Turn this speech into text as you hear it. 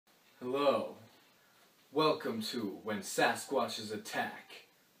Hello. Welcome to When Sasquatches Attack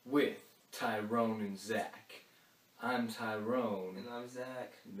with Tyrone and Zack. I'm Tyrone. And I'm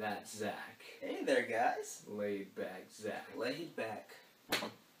Zack. That's Zack. Hey there, guys. Laid back Zack. Laid back.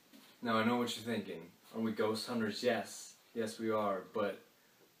 Now I know what you're thinking. Are we ghost hunters? Yes. Yes we are, but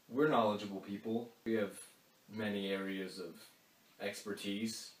we're knowledgeable people. We have many areas of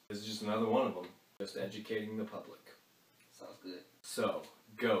expertise. This is just another one of them. Just educating the public. Sounds good. So,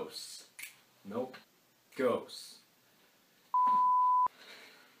 ghosts. Nope. Ghosts.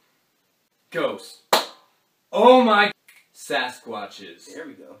 Ghosts. Oh my... Sasquatches. There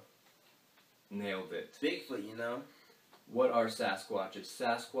we go. Nailed it. Bigfoot, you know. What are Sasquatches?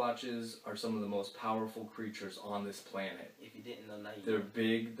 Sasquatches are some of the most powerful creatures on this planet. If you didn't know, now you They're know.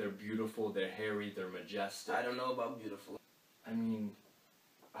 big, they're beautiful, they're hairy, they're majestic. I don't know about beautiful. I mean...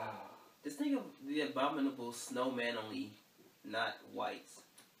 Just think of the abominable snowman only, not whites.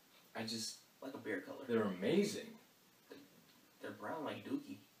 I just... Like a bear color. They're amazing. They're brown like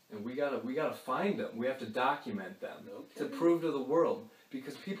Dookie. And we gotta find them. We have to document them to Okay. prove to the world.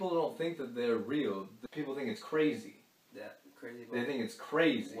 Because people don't think that they're real. People think it's crazy. That crazy. They think it's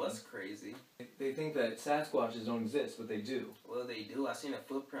crazy. What's crazy? They think that Sasquatches don't exist, but they do. Well, they do. I seen a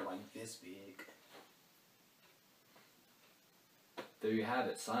footprint like this big. There you have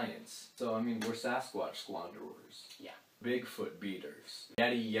it, science. So, I mean, we're Sasquatch squanderers. Yeah. Bigfoot beaters.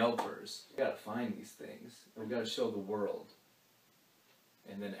 Yeti yelpers. We gotta find these things. And we gotta show the world.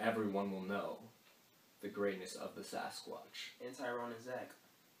 And then everyone will know the greatness of the Sasquatch. And Tyrone and Zack.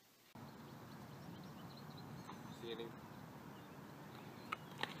 See any?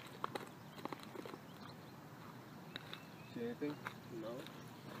 See anything? No.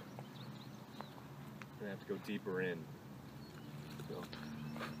 We're gonna have to go deeper in. So.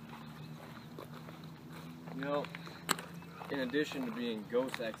 You know, in addition to being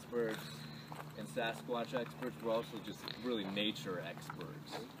ghost experts and Sasquatch experts, we're also just really nature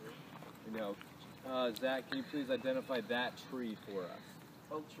experts. You know, Zack, can you please identify that tree for us?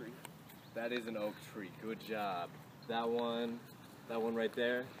 Oak tree. That is an oak tree. Good job. That one right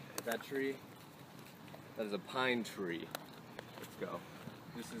there, that tree, that is a pine tree. Let's go.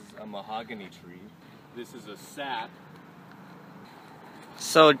 This is a mahogany tree. This is a sap.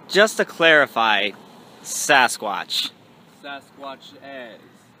 So, just to clarify, Sasquatch. Sasquatches,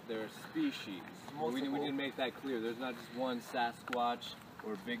 they're a species. We need to make that clear. There's not just one Sasquatch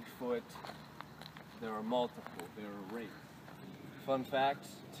or Bigfoot. There are multiple. They're a race. Fun fact,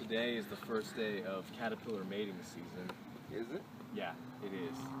 today is the first day of caterpillar mating season. Is it? Yeah, it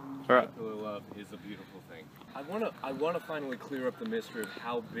is. Right. Caterpillar love is a beautiful thing. I wanna finally clear up the mystery of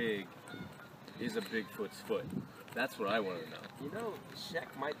how big is a Bigfoot's foot. That's what I want to know. You know,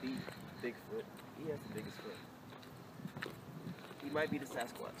 Shaq might be Bigfoot. He has the biggest foot. He might be the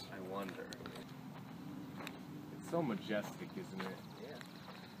Sasquatch. I wonder. It's so majestic, isn't it? Yeah.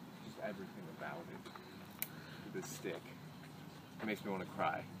 Just everything about it. This stick. It makes me want to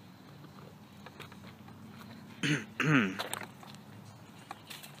cry.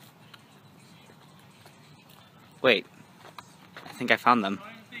 Wait, I think I found them.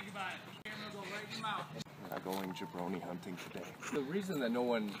 We're not going jabroni hunting today. The reason that no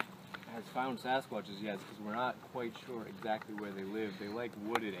one has found Sasquatches yet is because we're not quite sure exactly where they live. They like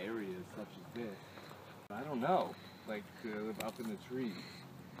wooded areas such as this. But I don't know. Like, do they live up in the trees?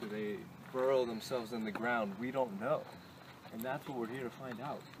 Do they burrow themselves in the ground? We don't know. And that's what we're here to find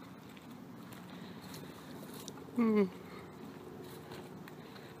out. You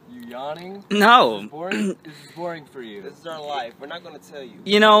yawning? No. This is boring? This is boring for you. This is our life. We're not going to tell you.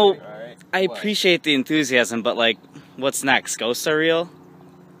 You know, Alright? I What? appreciate the enthusiasm, but like, what's next? Ghosts are real?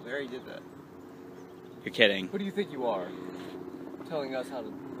 We already did that. You're kidding. Who do you think you are? Telling us how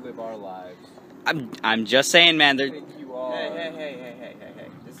to live our lives. I'm just saying, man. Who They're do you think you are? Hey.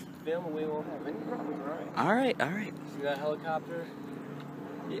 Just film and we won't have any problems, alright? all right. See that helicopter?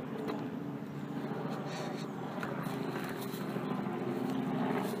 Yeah.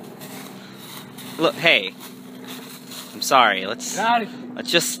 Look, hey. I'm sorry. Get out of here! Let's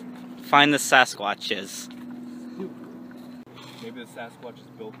just find the Sasquatches. Maybe the Sasquatches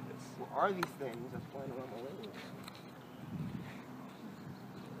built this. What are these things that's flying around my living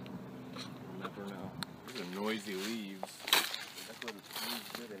We'll never know. These are noisy leaves. That's what leaves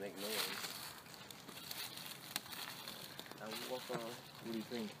do, they make noise. Now we walk on. What do you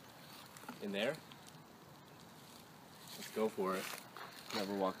think? In there? Let's go for it.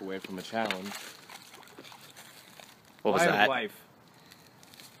 Never walk away from a challenge. What was I have a that? wife.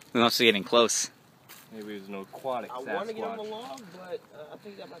 We must be getting close. Maybe there's an aquatic I Sasquatch. want to get on the log, but I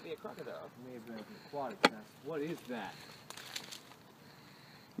think that might be a crocodile. Maybe there's an aquatic Sasquatch. What is that?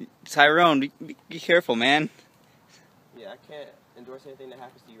 Tyrone, be careful, man. Yeah, I can't endorse anything that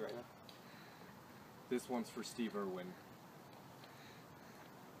happens to you right now. This one's for Steve Irwin.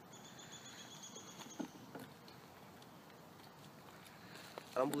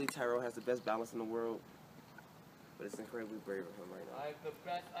 I don't believe Tyrone has the best balance in the world, but it's incredibly brave of him right now.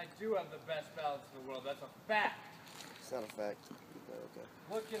 I do have the best balance in the world. That's a fact. It's not a fact, but okay.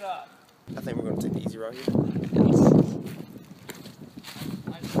 Look it up. I think we're gonna take the easy route here. I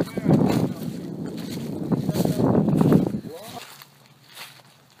swear I did something.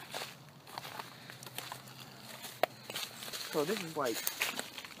 So this is like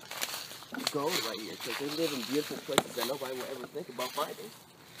gold right here, because they live in beautiful places that nobody will ever think about finding.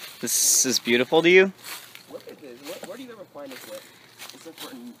 This is beautiful to you? Look at this. Where do you ever find this at? Except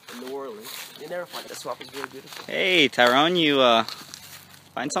for in New Orleans. You never find it. The swamp is very beautiful. Hey, Tyrone, you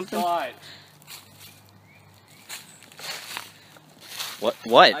find something?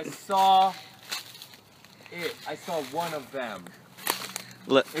 What? I saw it. I saw one of them.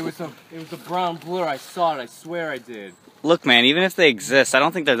 Look, It was a brown blur. I saw it. I swear I did. look, man, even if they exist, I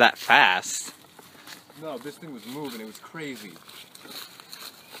don't think they're that fast. No, this thing was moving. It was crazy.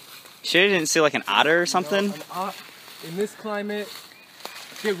 Sure you didn't see like an otter or something? No, in this climate,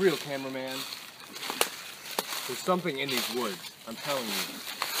 get real, cameraman. There's something in these woods. I'm telling you.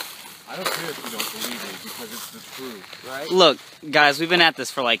 I don't care if you don't believe me because it's the truth, right? Look, guys, we've been at this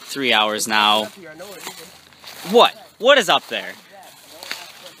for like 3 hours now. Up here, I know it is. What? What is up there?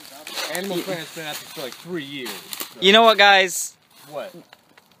 Animal Planet's been at this for like 3 years. So. You know what, guys? What?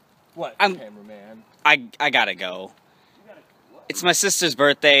 What, I'm- cameraman? I gotta go. It's my sister's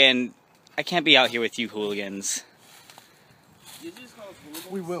birthday, and I can't be out here with you hooligans.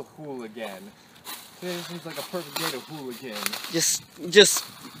 We will hooligan. Today seems like a perfect day to hooligan. Just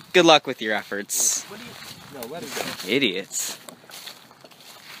good luck with your efforts. What do you... No, let it go. Idiots.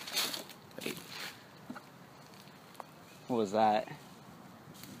 Wait. What was that?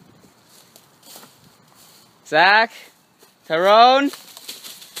 Zack? Tyrone?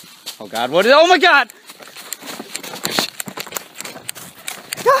 Oh God, what is... Oh my God!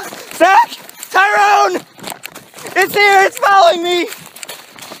 Zack! Tyrone! It's here! It's following me!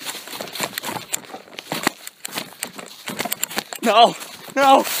 No!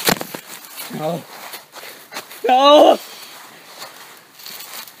 No! No! No!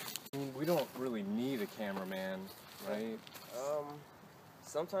 We don't really need a cameraman, right?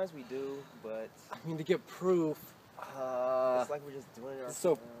 Sometimes we do, but I mean, to get proof, it's like we're just doing it it's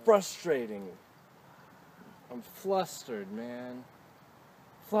so ourselves. frustrating. I'm flustered, man.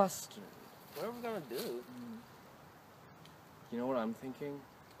 Flustered. What are we gonna do? You know what I'm thinking?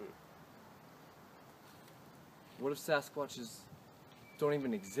 What if Sasquatches don't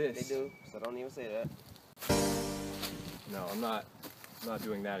even exist? They do, so don't even say that. No, I'm not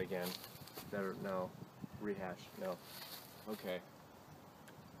doing that again. Better, no. Rehash, no. Okay.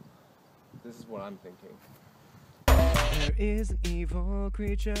 This is what I'm thinking. There is an evil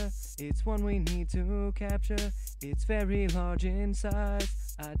creature, it's one we need to capture. It's very large in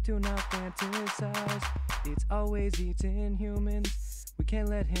size, I do not fantasize. It's always eating humans, we can't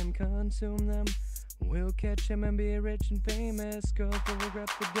let him consume them. We'll catch him and be rich and famous, girls will regret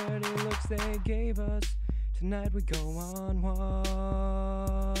the dirty looks they gave us. Tonight we go on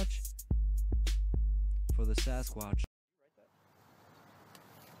watch for the Sasquatch.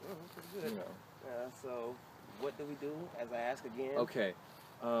 Pretty good. You know. So what do we do? As I ask again. Okay.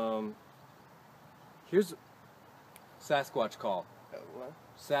 Here's Sasquatch call. What?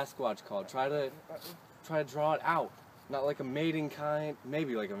 Sasquatch call. Try to draw it out. Not like a mating kind.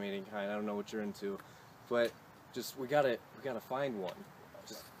 Maybe like a mating kind. I don't know what you're into, but just we gotta find one.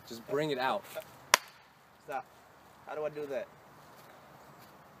 Just bring it out. Stop. How do I do that?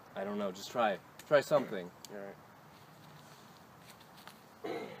 I don't know. Just try it. Try something. All right.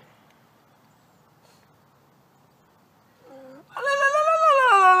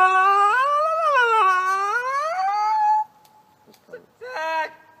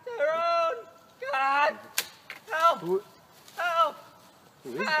 Zack! Tyrone! God! Help! Help!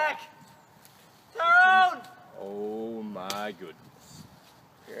 Who is that? Zack! Tyrone! Oh my goodness.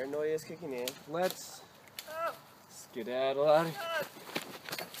 Paranoia is kicking in. Let's skedaddle out of here.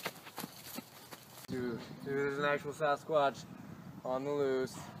 Dude, there's an actual Sasquatch on the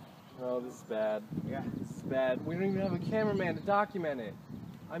loose. Oh, this is bad. Yeah. This is bad. We don't even have a cameraman to document it.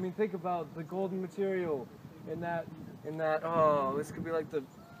 I mean, think about the golden material in that, oh, this could be like the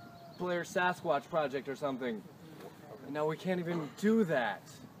Blair Sasquatch Project or something. And now we can't even do that.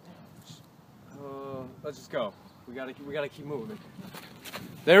 Let's just go. We gotta keep moving.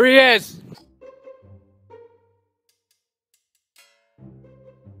 There he is!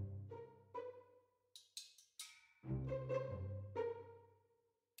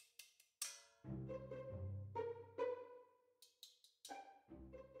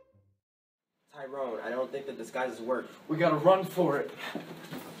 Tyrone, I don't think the disguises work. We gotta run for it.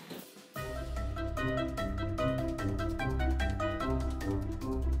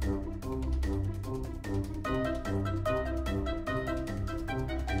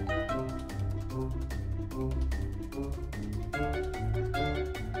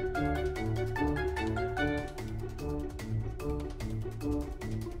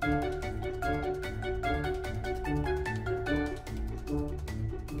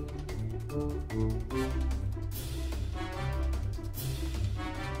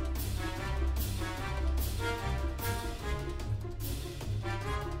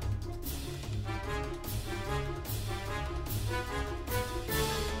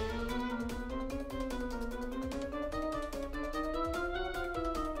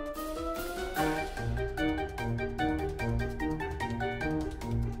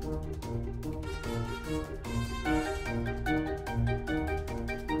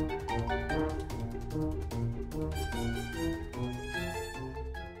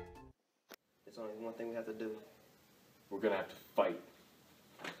 There's only one thing we have to do. We're gonna have to fight.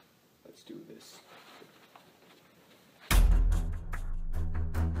 Let's do this.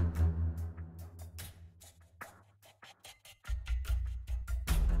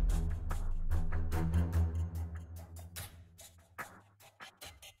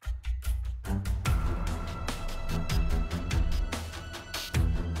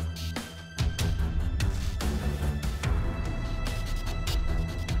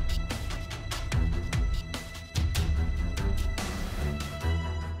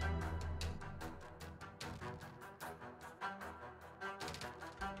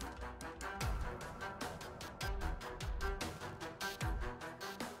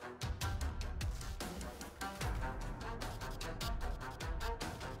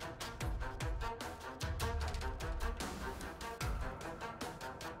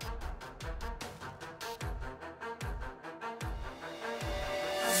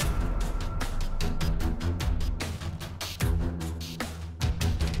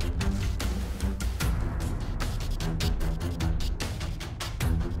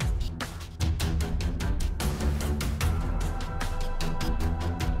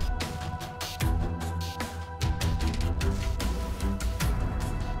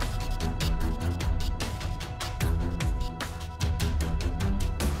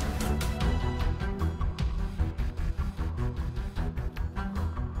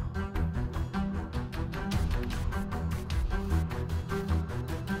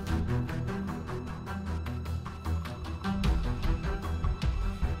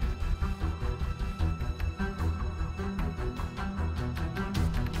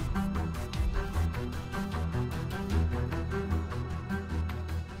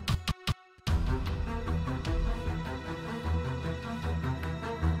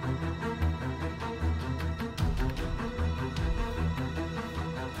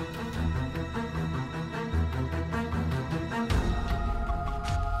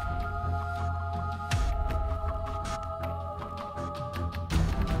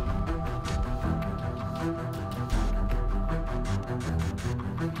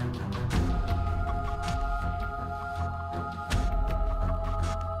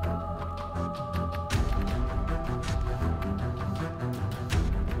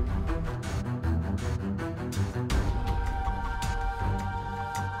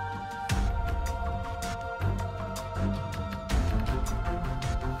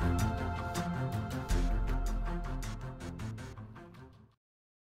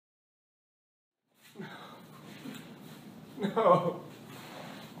 No.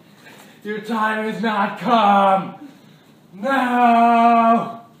 Your time has not come.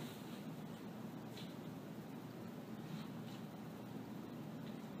 No.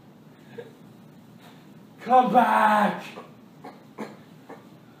 Come back.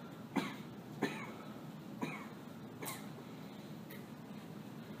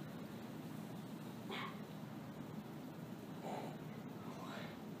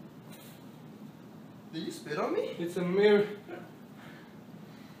 Did you spit on me? It's a mirror.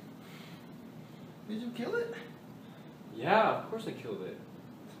 Did you kill it? Yeah, of course I killed it.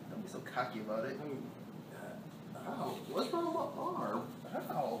 Don't be so cocky about it. Ow, what's wrong with my arm?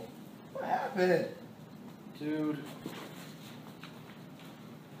 Ow, what happened? Dude.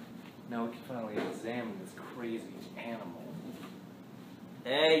 Now we can finally examine this crazy animal.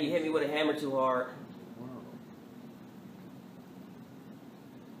 Hey, you hit me with a hammer too hard.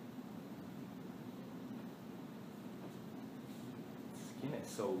 Skin is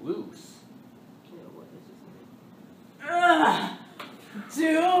so loose. Ugh,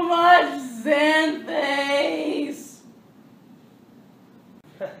 too much xanthase.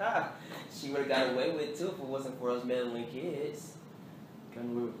 She she would have got away with it too if it wasn't for us meddling kids. Got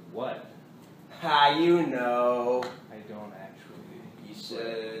away with what? How you know? I don't actually. You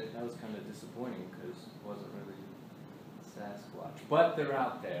should. That was kind of disappointing because it wasn't really Sasquatch. But they're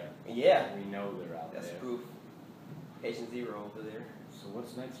out there. Yeah. We know they're out there. That's proof. Patient zero over there. So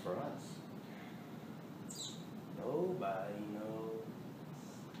what's next for us? Nobody knows.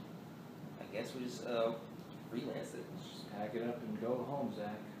 I guess we just freelance it. Just pack it up and go home,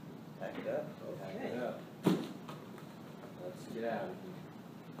 Zach. Pack it up. Pack Okay. it up. Let's get out of here.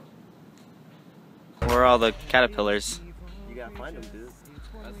 Where are all the caterpillars? You gotta find them, dude.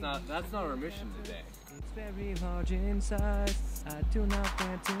 That's not our mission today. It's very large in size. I do not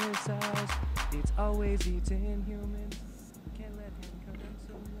fantasize. It's always eating humans. Can't let him come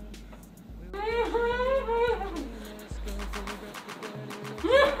so much.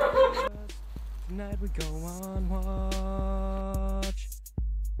 Tonight we go on watch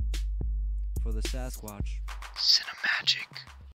for the Sasquatch. Cinemagic.